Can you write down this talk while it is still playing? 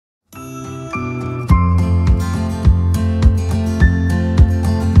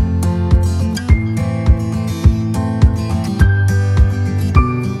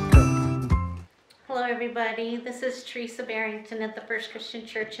This is Teresa Barrington at the First Christian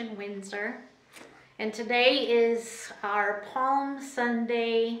Church in Windsor. And today is our Palm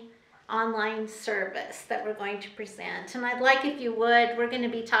Sunday online service that we're going to present. And I'd like, if you would, we're going to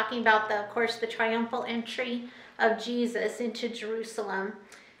be talking about, of course, the triumphal entry of Jesus into Jerusalem.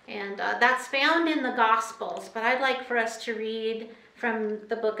 And that's found in the Gospels, but I'd like for us to read from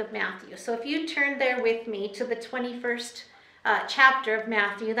the book of Matthew. So if you turn there with me to the 21st chapter of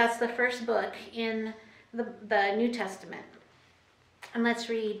Matthew, that's the first book in the New Testament. And let's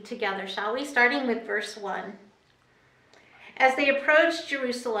read together, shall we? Starting with verse 1. As they approached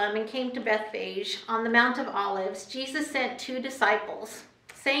Jerusalem and came to Bethphage on the Mount of Olives, Jesus sent 2 disciples,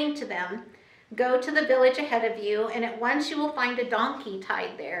 saying to them, "Go to the village ahead of you, and at once you will find a donkey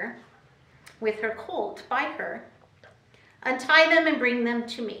tied there, with her colt by her. Untie them and bring them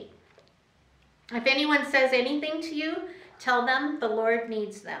to me. If anyone says anything to you, tell them the Lord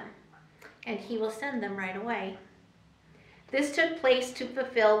needs them, and he will send them right away." This took place to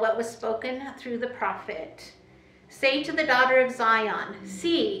fulfill what was spoken through the prophet. "Say to the daughter of Zion,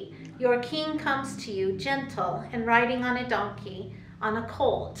 see, your king comes to you, gentle and riding on a donkey, on a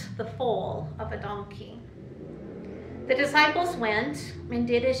colt, the foal of a donkey." The disciples went and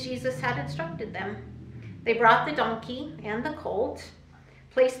did as Jesus had instructed them. They brought the donkey and the colt,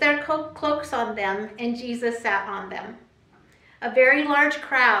 placed their cloaks on them, and Jesus sat on them. A very large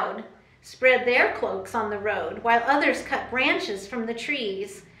crowd spread their cloaks on the road, while others cut branches from the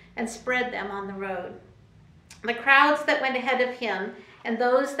trees and spread them on the road. The crowds that went ahead of him and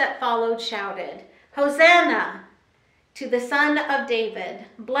those that followed shouted, "Hosanna to the Son of David!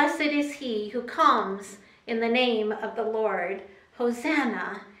 Blessed is he who comes in the name of the Lord!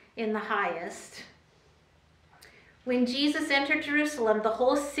 Hosanna in the highest!" When Jesus entered Jerusalem, the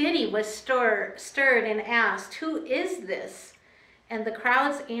whole city was stirred and asked, "Who is this?" And the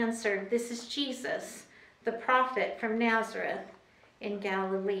crowds answered, "This is Jesus, the prophet from Nazareth in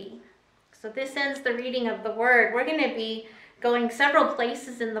Galilee." So this ends the reading of the word. We're going to be going several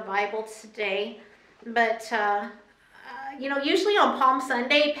places in the Bible today, but usually on Palm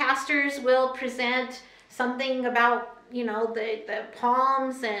Sunday, pastors will present something about, the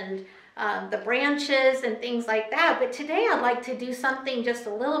palms and the branches and things like that. But today I'd like to do something just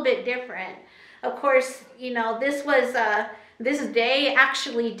a little bit different. Of course, this day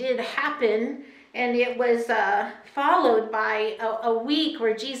actually did happen, and it was followed by a week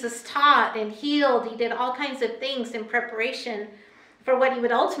where Jesus taught and healed. He did all kinds of things in preparation for what he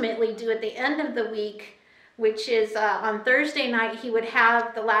would ultimately do at the end of the week, which is on Thursday night, he would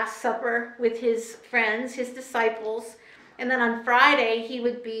have the Last Supper with his friends, his disciples. And then on Friday, he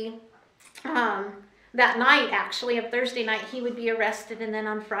would be, that night actually, of Thursday night, he would be arrested. And then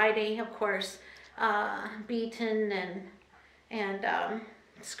on Friday, of course, beaten and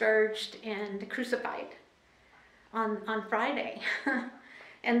scourged and crucified on Friday.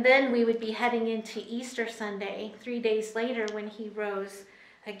 And then we would be heading into Easter Sunday, 3 days later, when he rose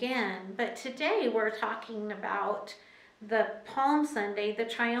again. But today we're talking about the Palm Sunday, the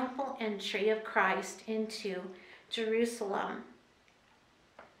triumphal entry of Christ into Jerusalem.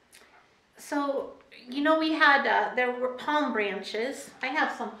 So, we had, there were palm branches. I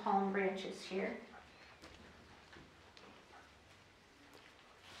have some palm branches here.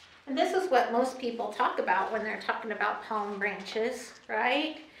 And this is what most people talk about when they're talking about palm branches,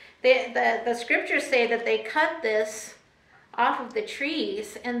 right? The scriptures say that they cut this off of the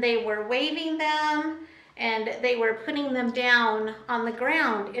trees, and they were waving them, and they were putting them down on the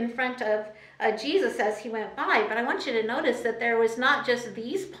ground in front of Jesus as he went by. But I want you to notice that there was not just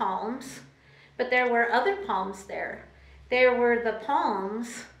these palms, but there were other palms there. There were the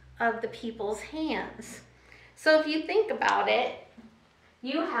palms of the people's hands. So if you think about it,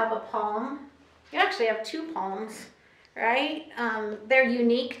 you have a palm. You actually have 2 palms, right? They're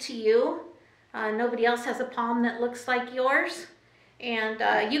unique to you. Nobody else has a palm that looks like yours. And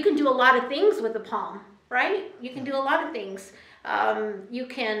you can do a lot of things with a palm, right? You can do a lot of things. You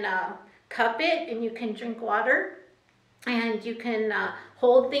can cup it, and you can drink water. And you can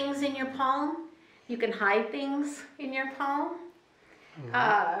hold things in your palm. You can hide things in your palm.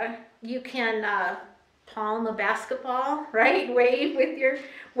 You can palm a basketball, right? Wave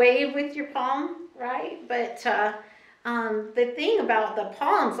with your palm, right? But the thing about the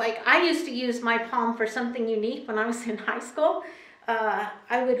palms, like I used to use my palm for something unique when I was in high school.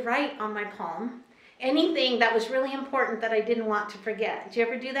 I would write on my palm anything that was really important that I didn't want to forget. Did you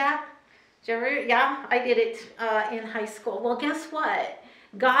ever do that? Did you ever? Yeah, I did it in high school. Well, guess what?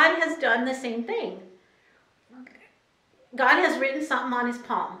 God has done the same thing. God has written something on his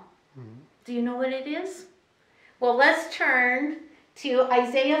palm. Do you know what it is? Well, let's turn to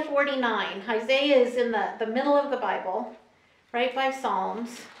Isaiah 49. Isaiah is in the middle of the Bible, right by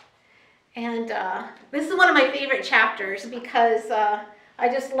Psalms. And this is one of my favorite chapters because I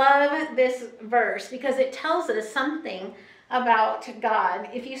just love this verse because it tells us something about God.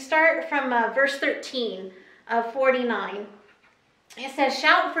 If you start from verse 13 of 49, it says,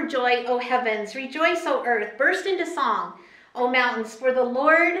 "Shout for joy, O heavens, rejoice, O earth, burst into song, O mountains, for the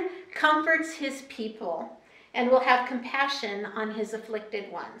Lord comforts his people and will have compassion on his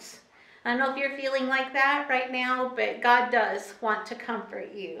afflicted ones." I don't know if you're feeling like that right now, but God does want to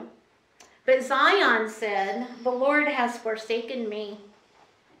comfort you. But Zion said, "The Lord has forsaken me.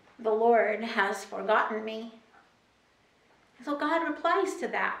 The Lord has forgotten me." So God replies to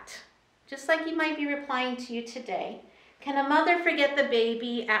that, just like he might be replying to you today. Can a mother forget the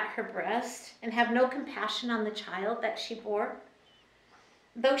baby at her breast and have no compassion on the child that she bore?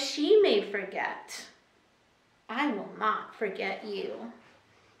 Though she may forget, I will not forget you.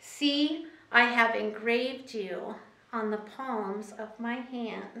 See, I have engraved you on the palms of my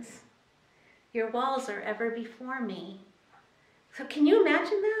hands. Your walls are ever before me. So can you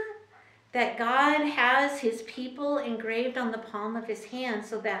imagine that? That God has his people engraved on the palm of his hand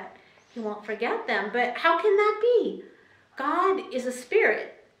so that he won't forget them. But how can that be? God is a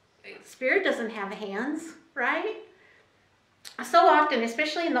spirit. Spirit doesn't have hands, right? So often,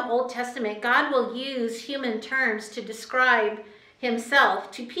 especially in the Old Testament, God will use human terms to describe himself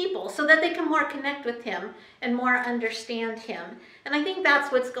to people so that they can more connect with him and more understand him. And I think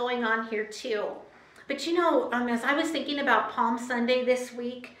that's what's going on here too. But you know, as I was thinking about Palm Sunday this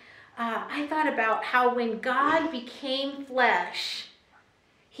week, I thought about how when God became flesh,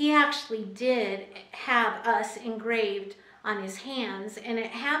 he actually did have us engraved on his hands, and it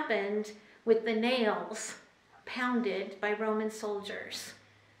happened with the nails pounded by Roman soldiers.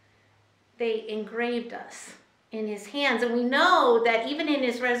 They engraved us in his hands. And we know that even in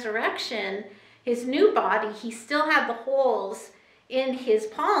his resurrection, his new body, he still had the holes in his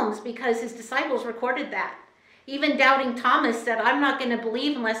palms because his disciples recorded that. Even doubting Thomas said, "I'm not going to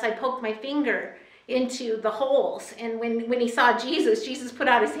believe unless I poke my finger into the holes." And when he saw Jesus, Jesus put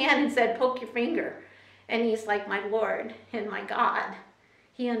out his hand and said, "Poke your finger." And he's like, "My Lord and my God."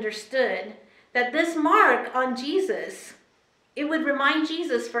 He understood that this mark on Jesus, it would remind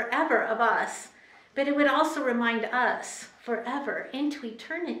Jesus forever of us, but it would also remind us forever into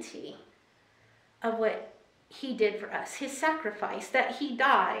eternity of what he did for us, his sacrifice, that he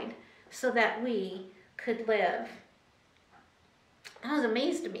died so that we could live. That was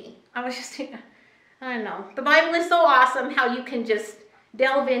amazing to me. I was just, I don't know. The Bible is so awesome how you can just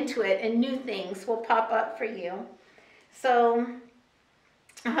delve into it and new things will pop up for you. So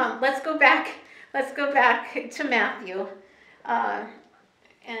let's go back to Matthew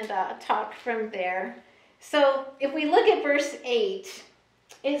and talk from there. So if we look at verse 8,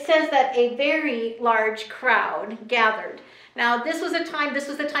 it says that a very large crowd gathered. Now this was the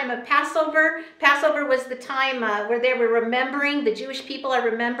time of Passover. Passover was the time where they were remembering, the Jewish people are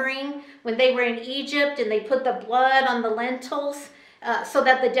remembering when they were in Egypt and they put the blood on the lentils so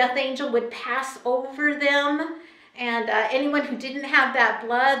that the death angel would pass over them. And anyone who didn't have that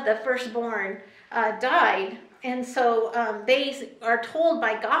blood, the firstborn, died. And so they are told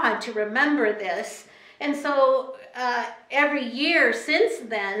by God to remember this. And so every year since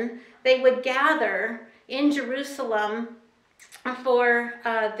then, they would gather in Jerusalem for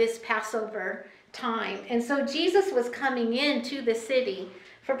this Passover time. And so Jesus was coming into the city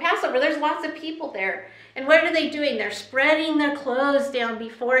for Passover. There's lots of people there. And what are they doing? They're spreading their clothes down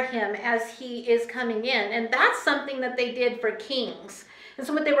before him as he is coming in. And that's something that they did for kings. And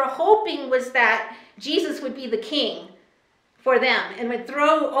so what they were hoping was that Jesus would be the king for them and would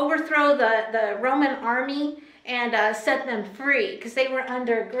overthrow the Roman army and set them free because they were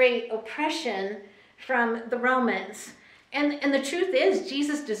under great oppression from the Romans. And the truth is,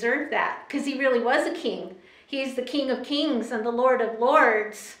 Jesus deserved that because he really was a king. He's the King of Kings and the Lord of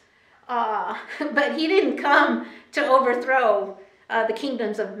Lords. But he didn't come to overthrow the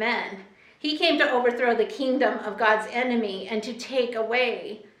kingdoms of men. He came to overthrow the kingdom of God's enemy and to take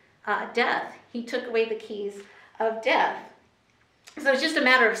away death. He took away the keys of death. So it's just a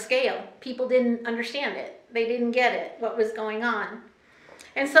matter of scale. People didn't understand it. They didn't get it, what was going on.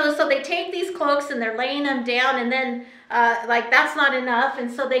 And so they take these cloaks and they're laying them down, and then that's not enough. And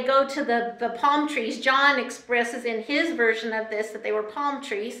so they go to the palm trees. John expresses in his version of this that they were palm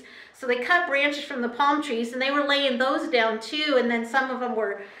trees. So they cut branches from the palm trees and they were laying those down too. And then some of them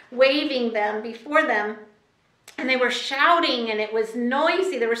were waving them before them. And they were shouting, and it was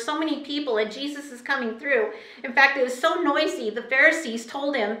noisy. There were so many people, and Jesus is coming through. In fact, it was so noisy, the Pharisees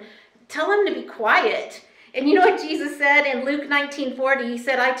told him, "Tell him to be quiet." And you know what Jesus said in Luke 19:40? He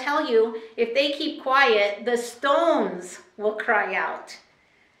said, I tell you, if they keep quiet, the stones will cry out.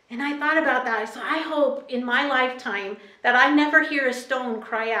 And I thought about that. So I hope in my lifetime that I never hear a stone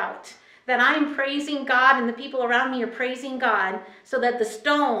cry out, that I'm praising God and the people around me are praising God so that the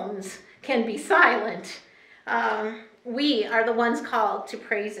stones can be silent. We are the ones called to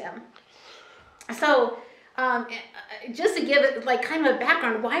praise him. So just to give it like kind of a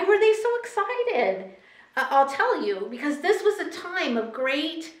background, why were they so excited? I'll tell you, because this was a time of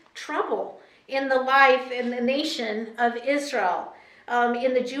great trouble in the life and the nation of Israel,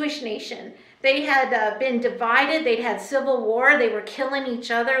 in the Jewish nation. They had been divided. They'd had civil war. They were killing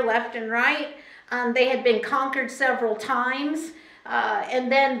each other left and right. They had been conquered several times.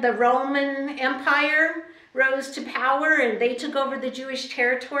 And then the Roman Empire rose to power, and they took over the Jewish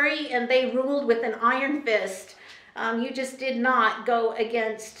territory, and they ruled with an iron fist. You just did not go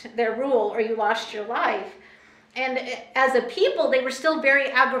against their rule or you lost your life. And as a people, they were still very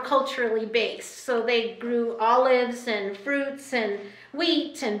agriculturally based. So they grew olives and fruits and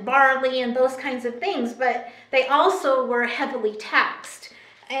wheat and barley and those kinds of things, but they also were heavily taxed.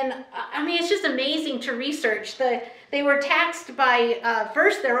 And I mean, it's just amazing to research. They were taxed by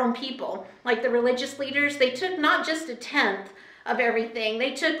first their own people, like the religious leaders. They took not just a tenth of everything.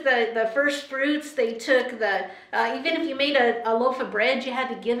 They took the first fruits. They took the, even if you made a loaf of bread, you had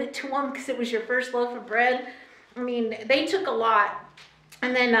to give it to them because it was your first loaf of bread. I mean, they took a lot.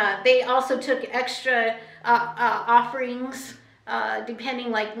 And then they also took extra offerings,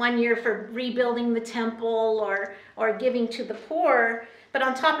 depending, like one year for rebuilding the temple or giving to the poor. But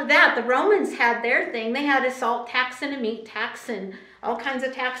on top of that, the Romans had their thing. They had a salt tax and a meat tax and all kinds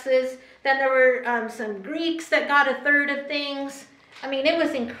of taxes. Then there were some Greeks that got a third of things. I mean, it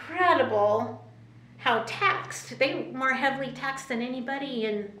was incredible how taxed. They were more heavily taxed than anybody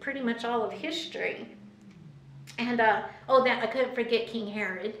in pretty much all of history. And, oh, that I couldn't forget King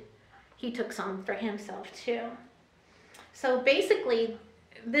Herod. He took some for himself too. So basically,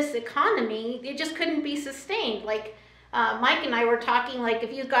 this economy, it just couldn't be sustained. Like, Mike and I were talking, like,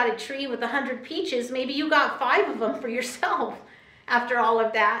 if you got a tree with 100 peaches, maybe you got 5 of them for yourself after all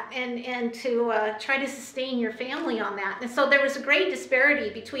of that, and to try to sustain your family on that. And so there was a great disparity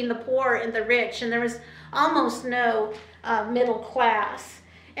between the poor and the rich, and there was almost no middle class.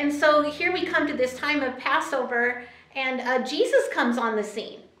 And so here we come to this time of Passover, and Jesus comes on the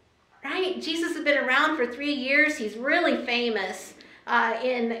scene, right? Jesus has been around for 3 years. He's really famous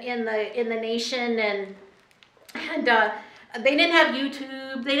in the nation, and they didn't have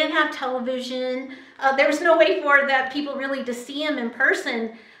YouTube. They didn't have television. There was no way for that people really to see him in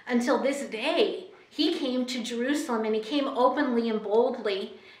person until this day. He came to Jerusalem, and he came openly and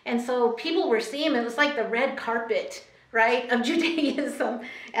boldly. And so people were seeing him. It was like the red carpet, right, of Judaism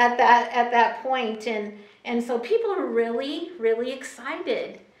at that point. And so people were really, really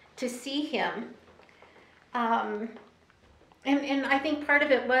excited to see him. And I think part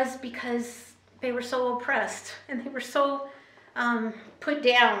of it was because they were so oppressed and they were so put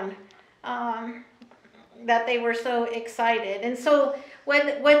down that they were so excited. And so what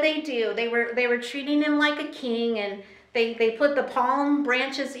they do, they were treating him like a king, and they put the palm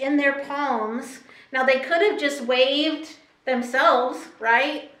branches in their palms. Now they could have just waved themselves,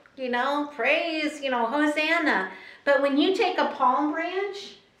 right? You know, praise, you know, Hosanna. But when you take a palm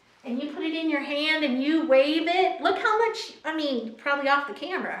branch and you put it in your hand and you wave it, look how much, I mean, probably off the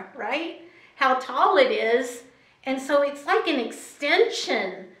camera, right? How tall it is. And so it's like an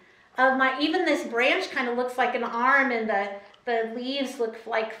extension of even this branch kind of looks like an arm, and the leaves look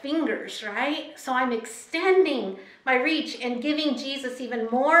like fingers, right? So I'm extending my reach and giving Jesus even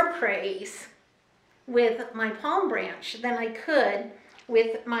more praise with my palm branch than I could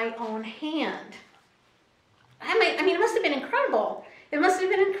with my own hand. I mean, it must have been incredible. It must have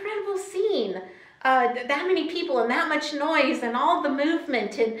been an incredible scene. That many people and that much noise and all the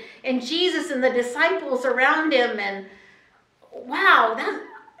movement and Jesus and the disciples around him, and wow,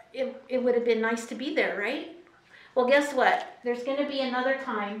 it would have been nice to be there, right? Well, guess what? There's going to be another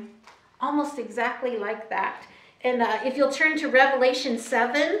time almost exactly like that. And if you'll turn to Revelation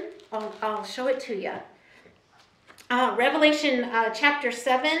 7, I'll show it to you. Revelation chapter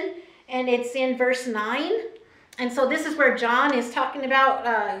 7, and it's in verse 9. And so this is where John is talking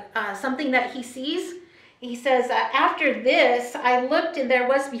about something that he sees. He says, after this, I looked, and there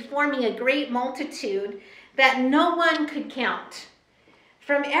was before me a great multitude that no one could count,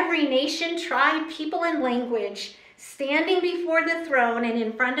 from every nation, tribe, people, and language, standing before the throne and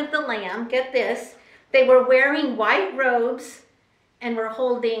in front of the Lamb. Get this, they were wearing white robes and were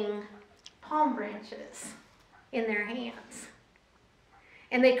holding palm branches in their hands.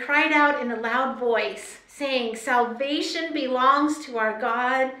 And they cried out in a loud voice, saying, "Salvation belongs to our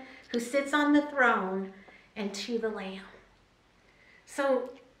God who sits on the throne and to the Lamb." So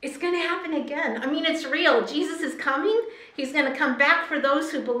it's going to happen again. I mean, it's real. Jesus is coming. He's going to come back for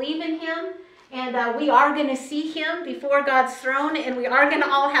those who believe in him. And we are going to see him before God's throne. And we are going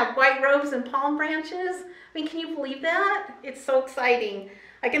to all have white robes and palm branches. I mean, can you believe that? It's so exciting.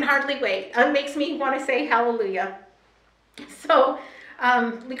 I can hardly wait. It makes me want to say hallelujah. So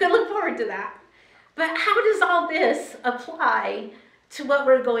we could look forward to that. But how does all this apply to what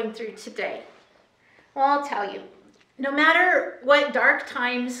we're going through today? Well, I'll tell you. No matter what dark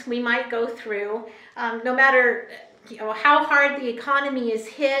times we might go through, no matter how hard the economy is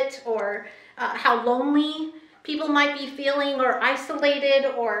hit, or how lonely people might be feeling, or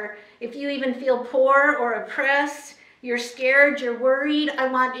isolated, or if you even feel poor or oppressed, you're scared, you're worried, I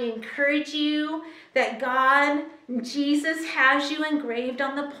want to encourage you that God, Jesus, has you engraved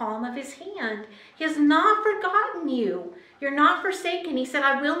on the palm of his hand. He has not forgotten you. You're not forsaken. He said,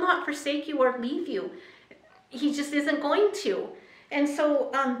 "I will not forsake you or leave you." He just isn't going to. And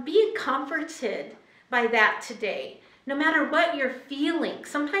so be comforted by that today. No matter what you're feeling.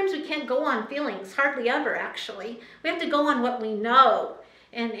 Sometimes we can't go on feelings, hardly ever actually. We have to go on what we know.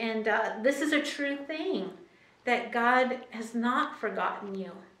 And this is a true thing, that God has not forgotten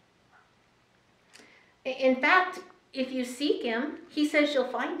you. In fact, if you seek him, he says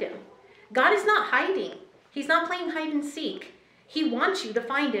you'll find him. God is not hiding. He's not playing hide and seek. He wants you to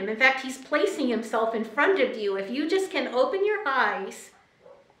find him. In fact, he's placing himself in front of you. If you just can open your eyes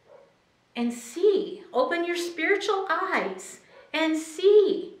and see, open your spiritual eyes and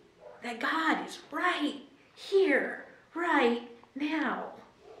see that God is right here, right now.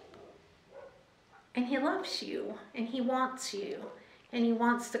 And he loves you, and he wants you, and he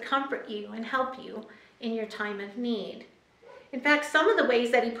wants to comfort you and help you in your time of need. In fact, some of the ways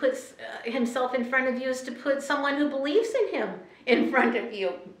that he puts himself in front of you is to put someone who believes in him in front of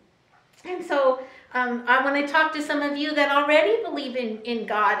you. And so I want to talk to some of you that already believe in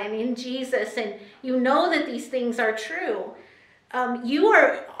God and in Jesus, and you know that these things are true. You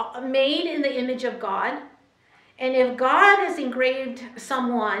are made in the image of God, and if God has engraved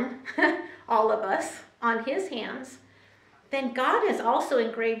someone, all of us, on his hands, then God has also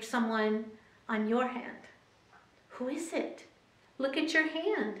engraved someone on your hand. Who is it? Look at your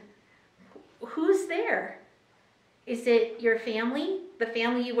hand. Who's there? Is it your family, the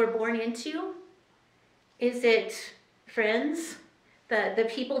family you were born into? Is it friends, the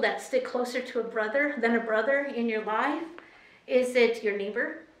people that stick closer to a brother than a brother in your life? Is it your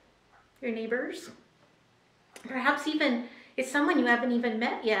neighbor, your neighbors? Perhaps even it's someone you haven't even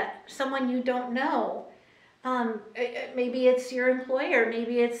met yet, someone you don't know. Maybe it's your employer,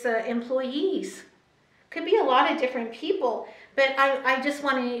 maybe it's employees. Could be a lot of different people, but I just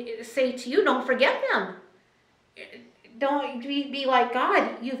want to say to you, don't forget them. Don't be like God.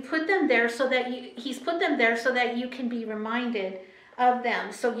 You've put them there so that he's put them there so that you can be reminded of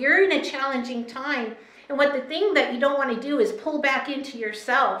them. So you're in a challenging time, and the thing that you don't want to do is pull back into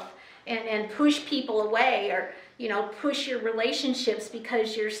yourself and push people away, or push your relationships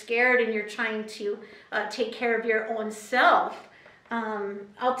because you're scared and you're trying to take care of your own self.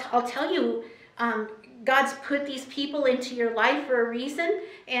 I'll tell you, God's put these people into your life for a reason,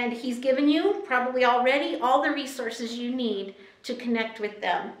 and he's given you probably already all the resources you need to connect with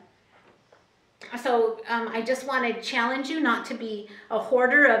them. So I just want to challenge you not to be a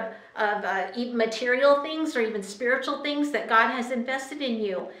hoarder of even material things or even spiritual things that God has invested in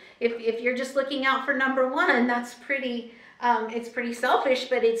you. If you're just looking out for number one, that's pretty, it's pretty selfish,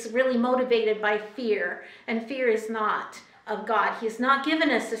 but it's really motivated by fear, and fear is not of God. He's not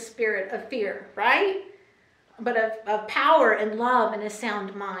given us a spirit of fear, right? But of power and love and a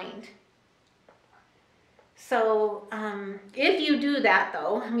sound mind. So if you do that,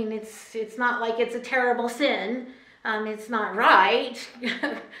 though, I mean, it's not like it's a terrible sin. It's not right.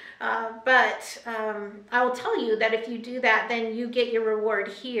 But I will tell you that if you do that, then you get your reward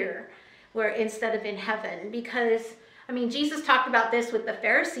here, where instead of in heaven. Because, I mean, Jesus talked about this with the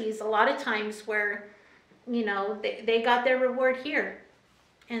Pharisees a lot of times, where, they got their reward here.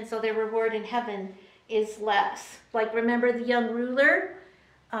 And so their reward in heaven is less. Like, remember the young ruler?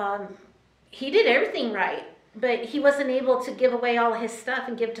 He did everything right, but he wasn't able to give away all his stuff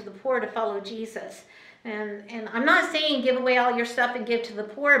and give to the poor to follow Jesus. And I'm not saying give away all your stuff and give to the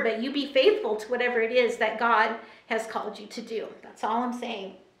poor, but you be faithful to whatever it is that God has called you to do. That's all I'm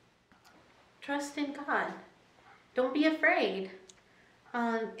saying. Trust in God. Don't be afraid.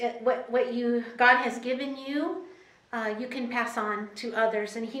 God has given you you can pass on to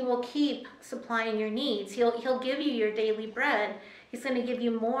others, and he will keep supplying your needs. He'll give you your daily bread. He's going to give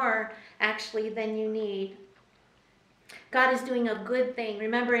you more, actually, than you need. God is doing a good thing.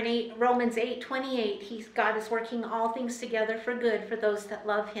 Remember in Romans 8:28, God is working all things together for good for those that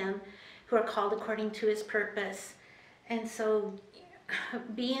love him, who are called according to his purpose. And so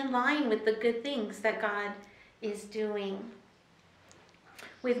be in line with the good things that God is doing.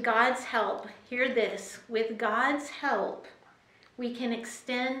 With God's help, hear this, with God's help, we can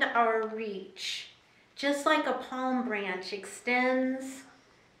extend our reach. Just like a palm branch extends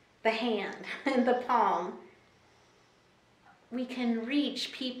the hand and the palm, we can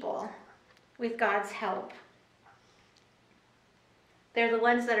reach people with God's help. They're the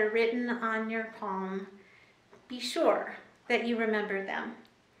ones that are written on your palm. Be sure that you remember them.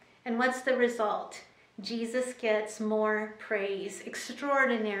 And what's the result? Jesus gets more praise,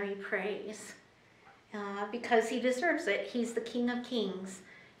 extraordinary praise, because he deserves it. He's the King of Kings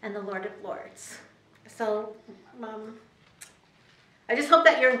and the Lord of Lords. So I just hope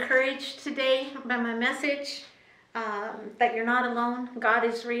that you're encouraged today by my message, that you're not alone. God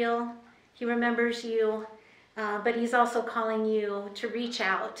is real. He remembers you, but he's also calling you to reach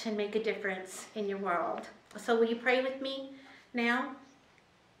out and make a difference in your world. So will you pray with me now?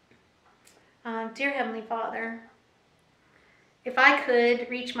 Dear Heavenly Father, if I could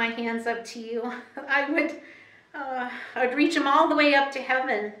reach my hands up to you, I'd reach them all the way up to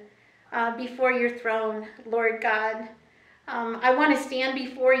heaven before your throne, Lord God. I want to stand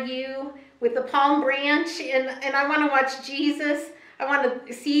before you with the palm branch, and I want to watch Jesus. I want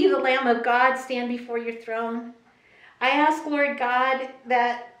to see the Lamb of God stand before your throne. I ask, Lord God,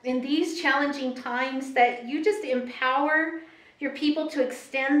 that in these challenging times that you just empower your people to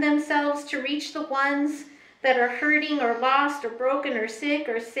extend themselves to reach the ones that are hurting or lost or broken or sick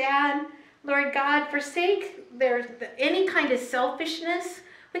or sad. Lord God, forsake any kind of selfishness.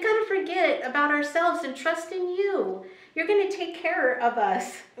 We got to forget about ourselves and trust in you. You're going to take care of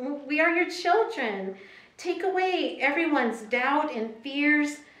us. We are your children. Take away everyone's doubt and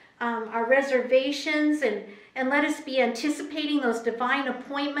fears, our reservations, and let us be anticipating those divine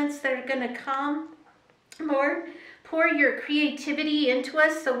appointments that are going to come. Lord, pour your creativity into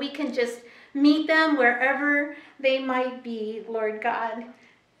us so we can just meet them wherever they might be, Lord God.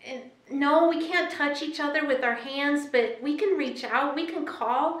 And no, we can't touch each other with our hands, but we can reach out, we can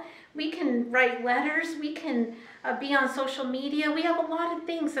call, we can write letters, we can be on social media. We have a lot of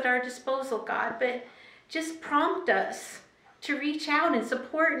things at our disposal, God, but just prompt us to reach out and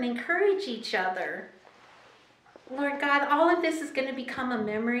support and encourage each other. Lord God, all of this is going to become a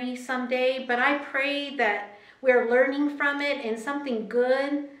memory someday, but I pray that we're learning from it and something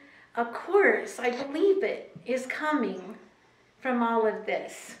good, of course, I believe it, is coming from all of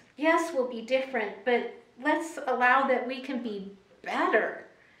this. Yes, we'll be different, but let's allow that we can be better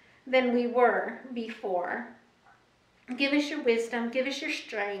than we were before. Give us your wisdom, give us your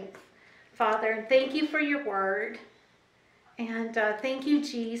strength, Father. Thank you for your word. And thank you,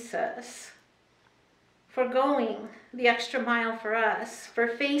 Jesus, for going the extra mile for us, for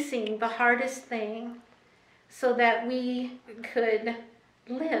facing the hardest thing so that we could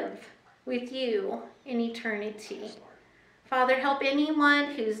live with you in eternity. Father, help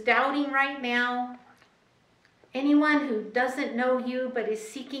anyone who's doubting right now, anyone who doesn't know you but is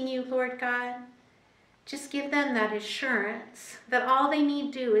seeking you, Lord God. Just give them that assurance that all they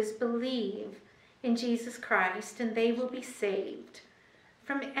need to do is believe in Jesus Christ and they will be saved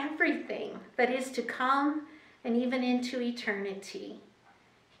from everything that is to come and even into eternity.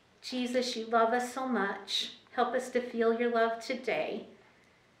 Jesus, you love us so much. Help us to feel your love today.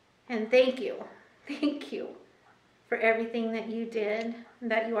 And thank you for everything that you did and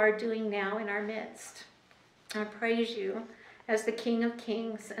that you are doing now in our midst. I praise you as the King of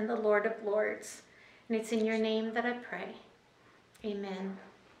Kings and the Lord of Lords. And it's in your name that I pray. Amen.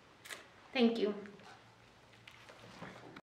 Thank you.